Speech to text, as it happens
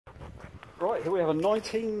Right, here we have a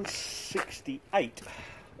 1968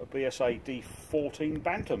 BSA D14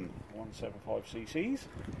 Bantam 175 cc's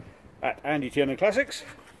at Andy Tiernan Classics.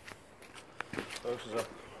 So this is a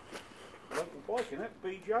local bike, isn't it?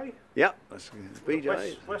 BJ? Yep, that's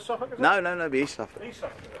BJ. West Suffolk, is it? No, be East Suffolk. East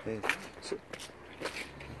Suffolk. Yeah.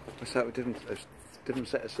 That's how we didn't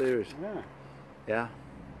set a series. Yeah. Yeah.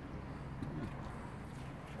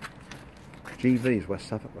 GV's West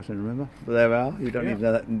Suffolk, I can remember. But there we are. You don't even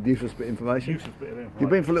know that useless bit of information. Useless bit of information.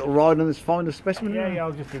 You've been for a little ride on this finder specimen? Yeah,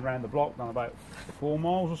 I've just been round the block, done about 4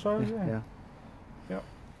 miles or so. Yeah. Yep.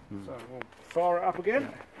 So we'll fire it up again.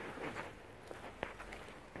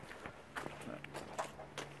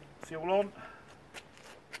 Fuel on.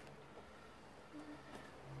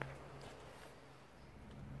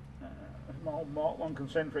 Mark 1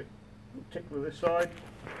 concentric tickler this side.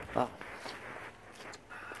 Ah.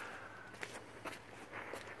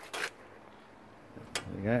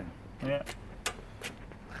 There we go. Yeah.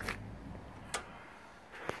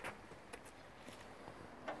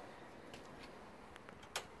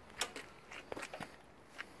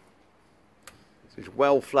 So it's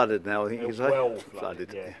well flooded now, I think you say. Well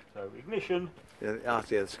flooded, yeah. So ignition. Yeah, that's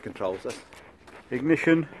the controls. That's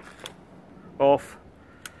Ignition. Off.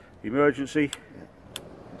 Emergency. yeah.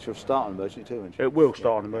 It should start on emergency too, won't you? It will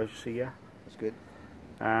start on emergency, yeah. That's good.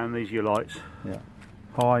 And these are your lights. Yeah.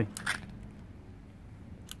 High.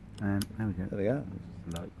 And there we go. There we go.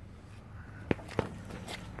 Low.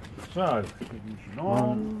 So, ignition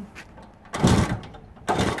on.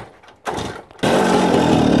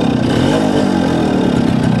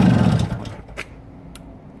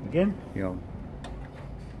 Again. You know.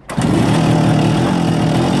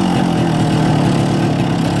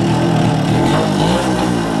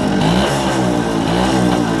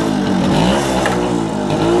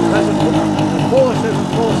 That's a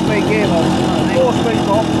 4-speed gearbox. 4-speed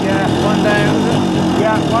box, yeah. One down, is it?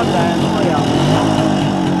 Yeah, 1 down, 3 up.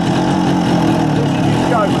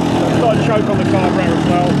 Choke. It's got a choke on the carburetor as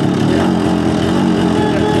well.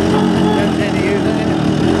 Don't tend to use it,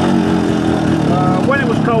 innit? When it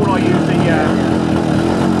was cold I used it, yeah.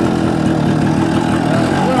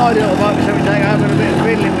 One ideal bike is something to take home and a bit of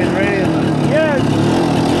fiddling with, really, isn't it? Yeah.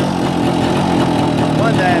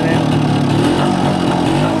 One down then.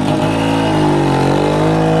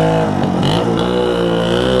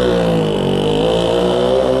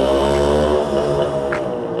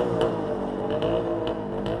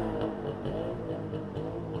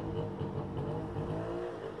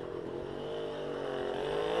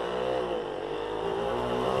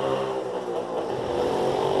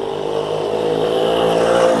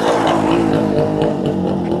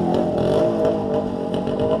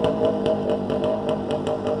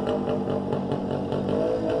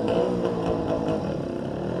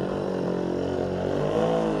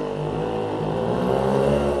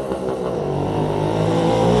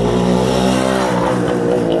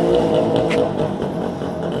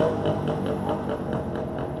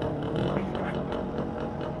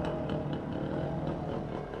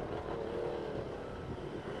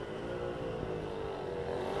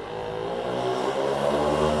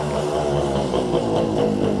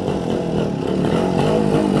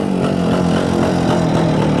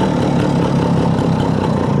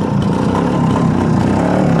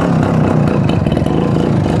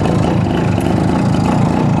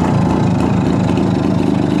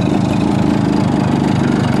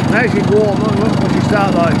 Actually warm, what's your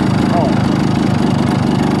start like? Oh.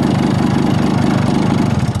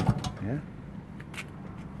 Yeah.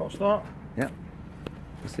 Hot start. Yeah.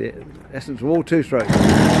 That's the essence of all two-strokes.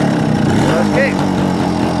 First kick.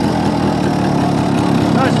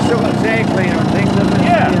 Nice to still got the air cleaner and things, doesn't it?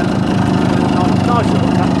 Yeah. Nice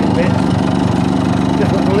little touching bits.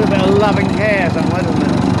 Just want a little bit of loving care sometimes.